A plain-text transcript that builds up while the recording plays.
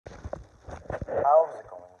How's it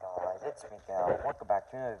going, guys? It's Miguel. Welcome back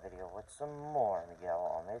to another video with some more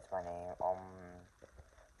Miguel. It's my name.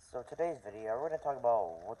 So today's video, we're gonna talk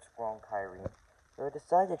about what's wrong, Kyrie. So I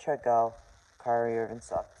decided to check out Kyrie Irving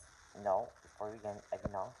sucks. No, before we begin, I do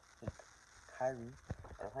not hate Kyrie.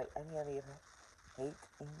 I don't hate any of you.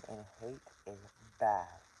 Hating and hate is bad.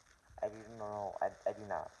 I do know. I do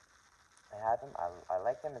not. I have him. I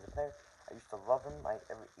like him as a player. I used to love him.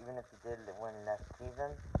 Even if he did win left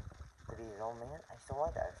Cleveland to be his own man, I still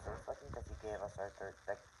like that. I still respect him because he gave us our third,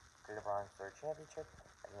 like, LeBron's third championship.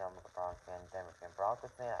 And, I'm a LeBron fan, Denver fan,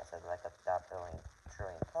 Broncos fan. I said like that billion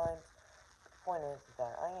trillion times. But the point is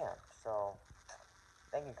that I am. So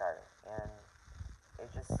thank you, Kyrie. And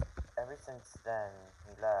it just ever since then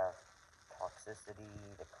he left, toxicity,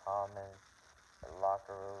 the comments, the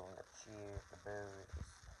locker room, the cheers, the boos.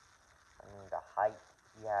 I mean, the hype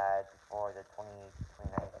he had before the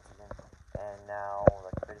 2019 season, and now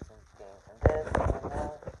the criticism getting from this, and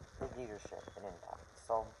now the leadership and impact.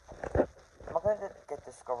 So, I'm not going to get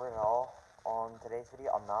discovered at all on today's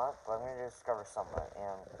video. I'm not, but I'm going to discover somewhere.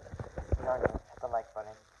 And, you know what I mean? Hit the like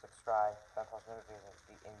button, subscribe, turn on post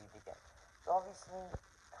notifications, and you begin. So, obviously,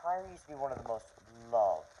 Kyrie used to be one of the most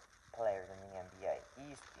loved players in the NBA.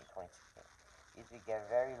 He used to be in 2016. He used to get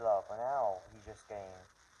very loved, but now he's just getting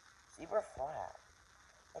super flat.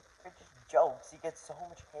 Like, they're just jokes. He gets so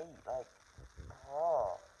much hate. Like,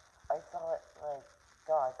 oh. I thought, like,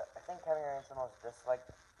 God, I think Kevin Durant's the most disliked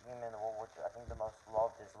team in the World War II. I think the most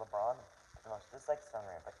loved is LeBron. The most disliked is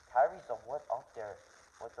Durant. But Kyrie's the what up there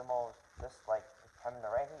with the most disliked. Kevin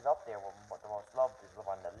Durant, he's up there with the most loved is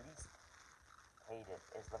LeBron. The least hated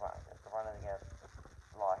is LeBron. Because LeBron doesn't get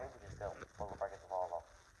a lot of hate, which is good. But LeBron gets a lot of love,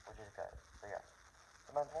 which is good. So, yeah.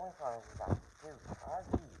 So my point is that, dude,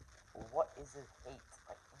 Kyrie, what is his hate?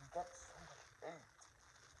 Like, he gets so much hate.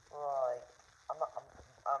 Like,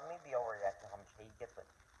 I may be overreacting how much hate he gets, but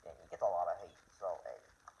yeah, he gets a lot of hate. So, hey,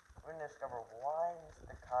 we're gonna discover why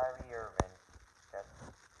Mr. Kyrie Irving gets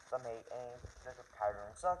some hate, and Mr. Kyrie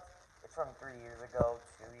Irving sucks. It's from 3 years ago,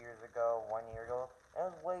 2 years ago, 1 year ago, and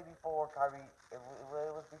it was way before Kyrie. It was way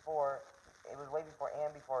before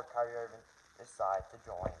and before Kyrie Irving decided to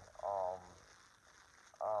join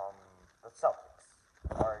um the Celtics,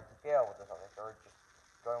 or deal with the Celtics, or just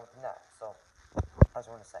join with the Nets. So I just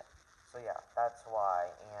want to say. So yeah, that's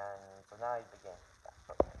why. And so now you begin.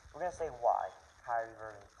 So we're gonna say why Kyrie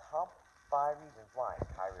Irving. Top 5 reasons why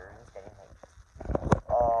Kyrie Irving's getting hate.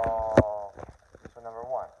 So number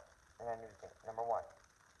one, and then new thing. Um,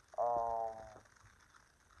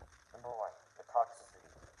 number one, the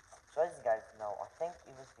toxicity. So as you guys know, I think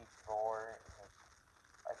it was before.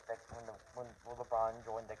 I think when LeBron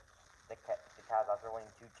joined the Cavs after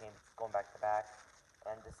winning 2 championships, going back to back,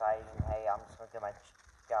 and deciding, hey, I'm just gonna give my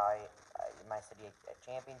guy in my city a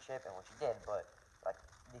championship, and which he did, but like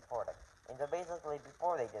before that. And so basically,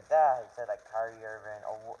 before they did that, he said like Kyrie Irving,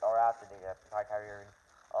 or after they did that, Kyrie Irving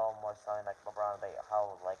was telling like LeBron about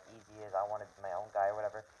how like easy it is. I wanted my own guy or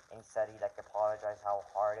whatever, and he said he like apologized how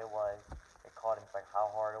hard it was. They called him like how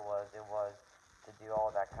hard it was. To do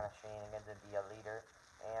all that kind of shenanigans and be a leader.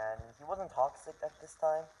 And he wasn't toxic at this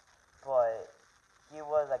time, but he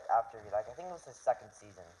was like after like I think it was his second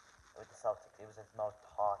season with the Celtics. It was his most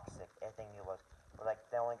toxic. I think it was. But like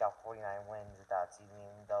they only got 49 wins that season,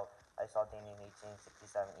 even though I saw Damian 18,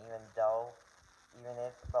 67. Even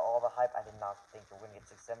if, but all the hype, I did not think they were gonna get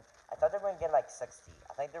 67. I thought they were gonna get like 60.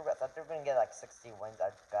 I thought they were gonna get like 60 wins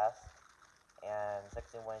at best, and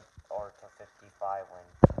 60 wins or to 55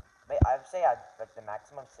 wins. But I'd say I'd like the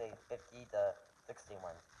maximum, say 50 to 60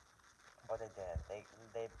 wins. But they didn't.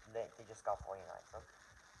 They just got 49. So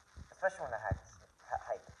especially when I had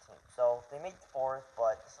hype team. So they made fourth,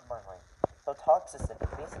 but this is my point. So toxicity.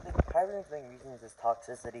 Basically, Kyrie's main reasons is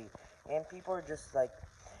toxicity, and people are just like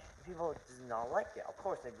people does not like it. Of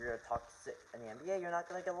course, if you're toxic in the NBA, you're not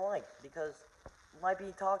gonna get liked because it might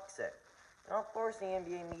be toxic. And of course, the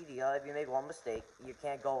NBA media, if you make one mistake, you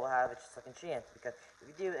can't go have a second chance because if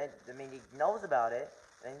you do, and the media knows about it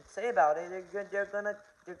and say about it, they're gonna,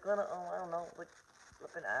 I don't know, like,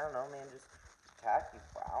 flipping, I don't know, man, just attack you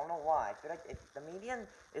for. I don't know why. I feel like if the media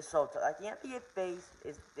is so like the NBA face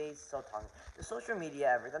is so toxic. The social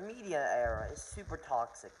media the media era is super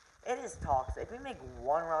toxic. It is toxic. If we make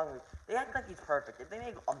one wrong move, they act like he's perfect. If they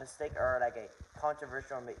make a mistake or like a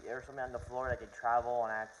controversial or something on the floor, like a travel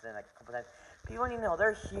on accident, like a couple times, people need to know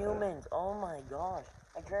they're humans. Oh my gosh.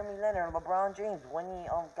 Like Jeremy Leonard, LeBron James, when he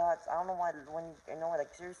got, I don't know why,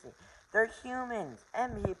 like seriously, they're humans.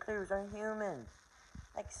 NBA players are humans.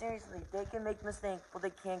 Like seriously, they can make mistakes, but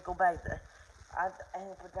they can't go back.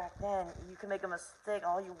 But back then, you can make a mistake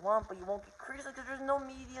all you want, but you won't get criticized because there's no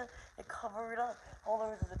media to cover it up. All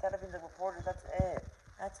there is a television reporter. That's it.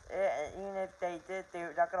 That's it. And even if they did,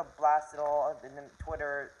 they're not gonna blast it all in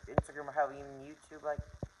Twitter, Instagram, or hell, even YouTube. Like,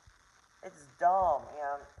 it's dumb.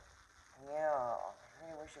 Yeah. I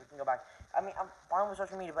really wish we can go back. I mean, I'm fine with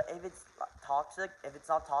social media, but if it's toxic, if it's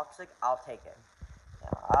not toxic, I'll take it.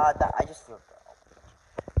 I just feel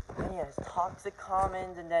yeah, his toxic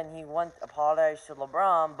comments, and then he went apologized to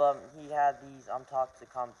LeBron, but he had these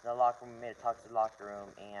toxic comments in the locker room, made a toxic locker room,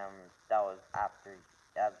 and that was after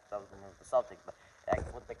that was with the Celtics. But like,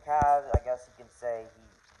 with the Cavs, I guess you can say he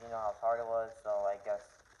didn't know how hard it was, so I guess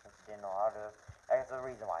since he didn't know how to, I guess that's the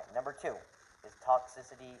reason why. Number two is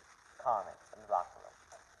toxicity comments in the locker room.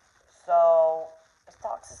 So his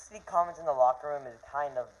toxicity comments in the locker room is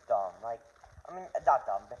kind of dumb. Like, I mean, not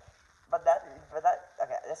dumb, but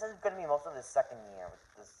okay, this is going to be most of his second year with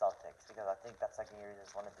the Celtics because I think that second year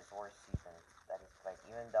is one of his worst seasons that he's played.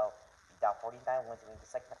 Even though he got 49 wins, I mean,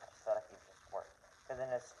 the second half I felt like it was just worse. Because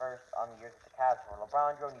in his first years with the Cavs, for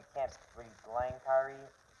LeBron drone, you can't really blame Kyrie.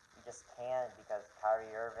 You just can't because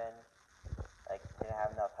Kyrie Irving like didn't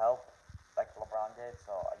have enough help like LeBron did.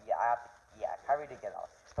 So yeah, Kyrie did get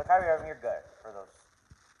out. But Kyrie Irving, you're good for those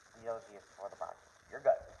years before LeBron. You're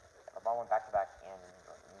good. LeBron went back to back and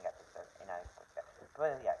you got the third and now he's good.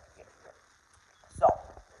 But yeah. So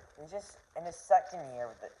just in his second year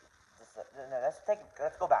with no, let's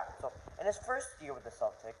go back. So in his first year with the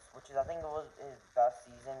Celtics, which is I think it was his best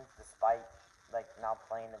season despite like now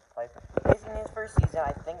playing in place. In his first season,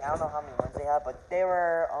 I think I don't know how many wins they had, but they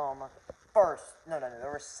were first. No, they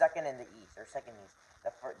were second in the East or second East.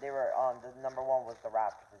 They were the number one was the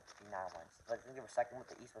Raptors with 59 wins. But I think they were second with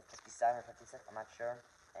the East was 57 or 56. I'm not sure.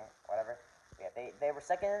 Whatever. Yeah, they were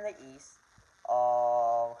second in the East.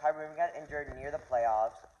 Kyrie Irving got injured near the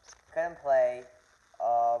playoffs. Couldn't play.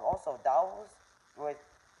 Also, that was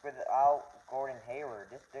without Gordon Hayward.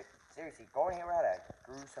 Seriously, Gordon Hayward had a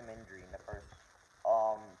gruesome injury in the first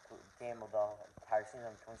game of the entire season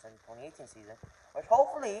of the 2017-2018 season, which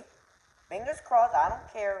hopefully, fingers crossed. I don't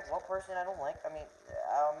care what person I don't like. I mean,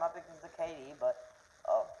 I'm not big fans of KD, but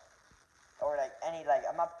or like any like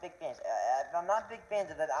I'm not big fans. I'm not big fans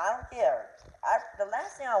of that. I don't care. The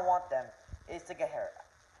last thing I want them is to get hurt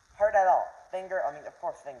at all. Finger. I mean, of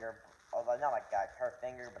course, finger. Although not like hurt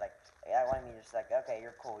finger, but like I want me just like okay,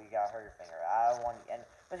 you're cool. You got hurt your finger. I don't want you. And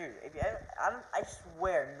but seriously, if you, I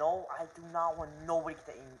swear, no, I do not want nobody to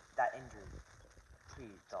get that injury.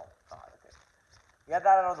 Please don't. God, okay. You have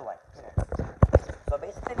that out of the way. Okay. So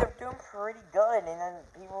basically, they're doing pretty good. And then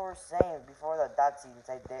people were saying before that season,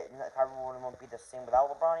 Kyrie wouldn't be the same without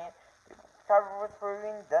LeBron yet. Kyrie was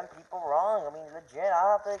proving them people wrong. I mean, legit,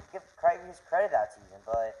 I have to give Kyrie his credit that season.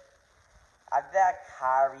 But after that,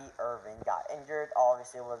 Kyrie Irving got injured.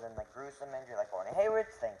 Obviously, it wasn't like gruesome injury like Gordon Hayward,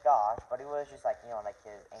 thank gosh. But it was just like like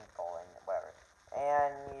his ankle and whatever.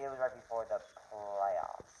 And it was right before the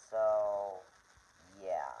playoffs. So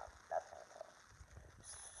yeah, that's kind of tough.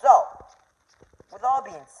 So with all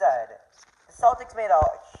being said, the Celtics made a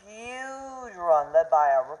huge run led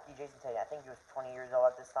by a rookie Jason Tatum. I think he was 20 years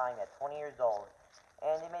old at this time. Yeah, 20 years old,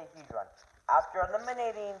 and they made a huge run after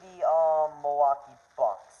eliminating the Milwaukee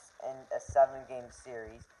Bucks in a 7-game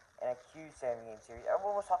series, in a huge 7-game series.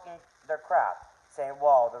 Everyone was talking their crap, saying,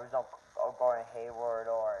 "Well, there was no Gordon Hayward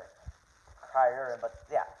or Kryire," but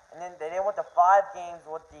yeah. And then they went to 5 games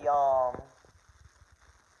with the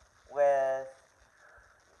with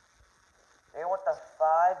they went to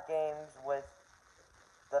 5 games with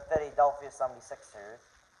the Philadelphia 76ers,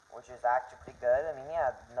 which is actually pretty good. I mean,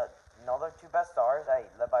 yeah, another 2 best stars,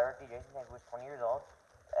 led by rookie Jason Tatum, who was 20 years old.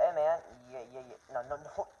 Hey, man, no,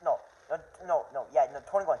 21.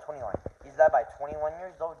 He's led by 21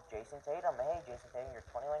 years old, Jason Tatum. Hey, Jason Tatum, you're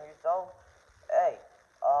 21 years old. Hey,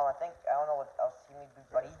 I don't know what else he may do,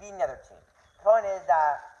 but he beat another team. The point is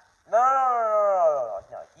that, no,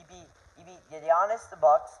 he beat Giannis, the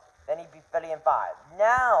Bucks, then he beat Philly in 5.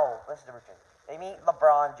 Now, listen to Richard. They meet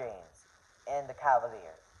LeBron James and the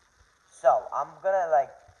Cavaliers. So I'm gonna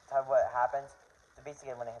tell you what happens. So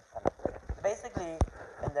basically, when it hits 10 minutes. So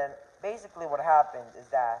basically, what happened is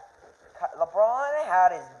that LeBron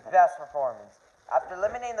had his best performance after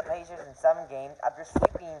eliminating the Pacers in 7 games, after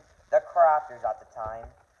sweeping the Raptors at the time.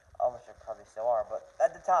 Which they probably still are, but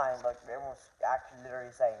at the time, like everyone was actually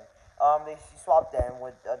literally saying, they swapped them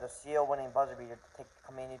with the Seal winning buzzer beater to take the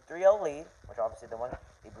commanding 3-0 lead, which obviously they won.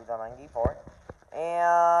 They blew them 9-4.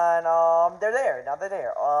 And they're there. Now they're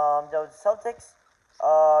there. The Celtics,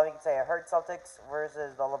 you can say a hurt Celtics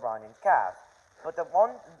versus the LeBron James Cavs. But I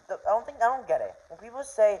don't get it. When people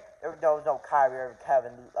say there was no Kyrie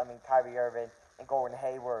Irving, Kyrie Irving and Gordon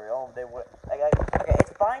Hayward. Oh, they would okay.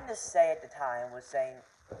 It's fine to say at the time was saying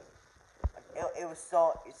it was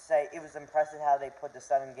it was impressive how they put the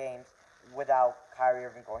 7 games without Kyrie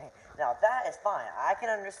Irving going. Now that is fine. I can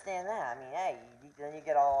understand that. I mean, hey, then you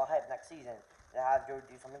get all hype next season to have Joe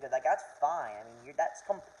do something good. Like that's fine. I mean, that's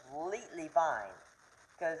completely fine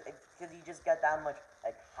because you just get that much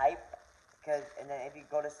like hype. Because and then if you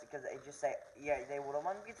go to because they just say yeah they would have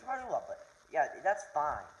won, it's probably well, but yeah that's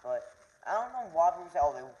fine. But I don't know why people say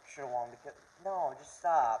oh they should have won because no, just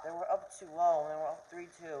stop. They were up 2-0 and they were up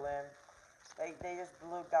 3-2 and they just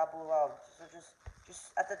got blew out. So just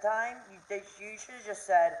at the time you should have just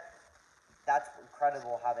said that's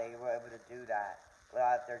incredible how they were able to do that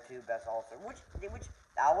without their 2 best all-stars, which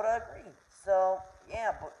I would have agreed. So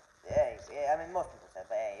yeah, but hey, I mean most people said,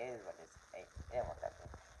 but hey, it is what it is. Hey, it didn't work that good.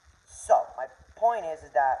 So my point is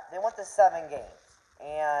that they went to 7 games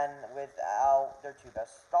and without their 2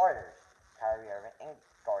 best starters, Kyrie Irving and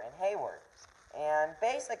Gordon Hayward, and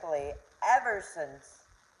basically ever since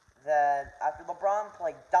then, after LeBron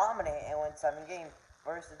played dominant and went 7 games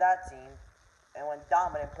versus that team, and went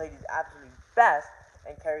dominant, played his absolute best,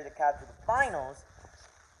 and carried the Cavs to the finals.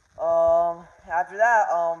 After that,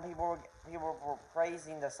 people were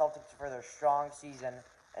praising the Celtics for their strong season,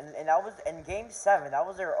 and that was in Game 7. That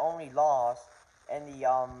was their only loss in the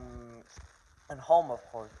in home, of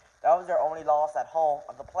course. That was their only loss at home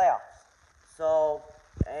of the playoffs. So,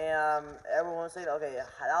 and everyone was saying, okay,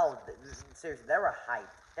 that was seriously, they were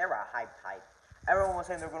hyped. They were hyped. Everyone was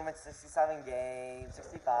saying they were going to win 67 games,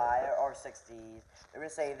 65 or 60s. They were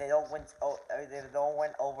saying they don't win, they don't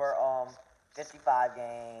win over 55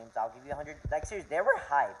 games. I'll give you 100. Like seriously, they were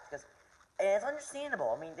hyped because, and it's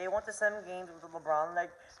understandable. I mean, they went to 7 games with LeBron.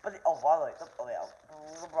 Like, but by the way,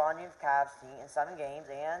 LeBron James Cavs team in 7 games,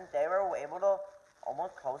 and they were able to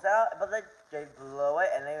almost close out, but they blew it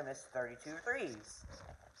and they missed 32 threes.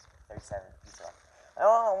 37. I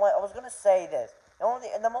was gonna say this.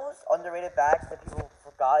 The most underrated facts that people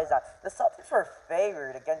forgot is that the Celtics were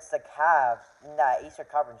favored against the Cavs in that Eastern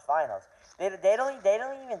Conference Finals. They didn't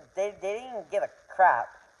even give a crap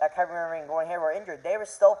that Kyrie Irving and Gordon Hayward were injured. They were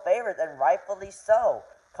still favorites and rightfully so.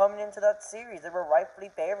 Coming into that series, they were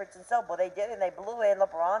rightfully favorites and so, but they didn't. They blew it, and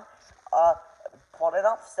LeBron pulled an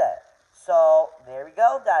upset. So there we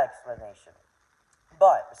go. That explanation.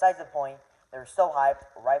 But besides the point, they were still hyped,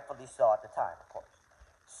 rightfully so at the time, of course.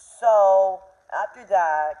 So after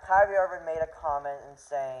that, Kyrie Irving made a comment and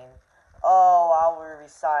saying, "Oh, I will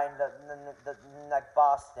resign like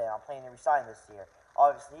Boston. I'm planning to resign this year."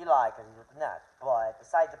 Obviously, he lied because he's with the Nets. But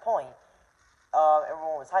besides the point,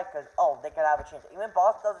 everyone was hyped because they could have a chance. Even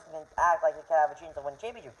Boston doesn't act like they could have a chance to win a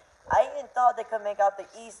championship. I even thought they could make out the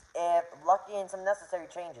East if lucky in some necessary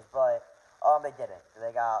changes, but they didn't.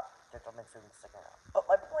 They got gentlemen students sticking around. But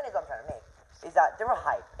my point is, I'm trying to make is that they were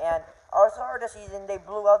hyped, and also this season they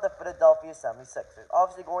blew out the Philadelphia 76ers.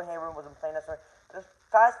 Obviously, Gordon Hayward wasn't playing this one. Just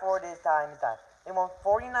fast forward this time is that they won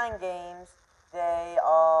 49 games. They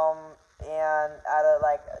and out of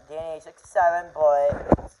like Danny 67, but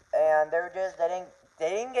and they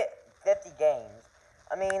didn't get 50 games.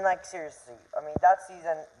 I mean, like seriously. I mean that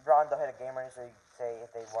season, Rondo hit a game winner, so you say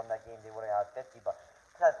if they won that game, they would have had 50. But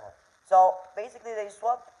that's one. So basically, they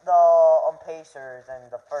swept the Pacers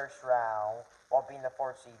in the first round while being the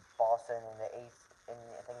 4th seed Boston in the 8th, and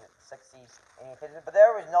I think the 6th seed in the Pacers. But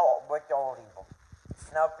there was no Victor Oladipo.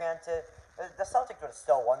 Now, granted, the Celtics would have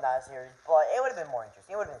still won that series, but it would have been more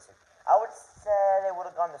interesting. It would have been 6. I would say they would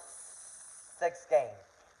have gone to 6 games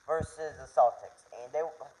versus the Celtics, and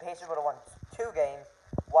Pacers would have won 2 games,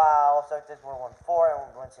 while Celtics would have won 4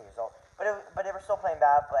 and won 6. So, but they were still playing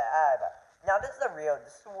bad. But now this is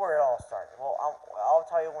where it all started. Well, I'll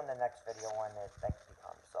tell you when the next video when it like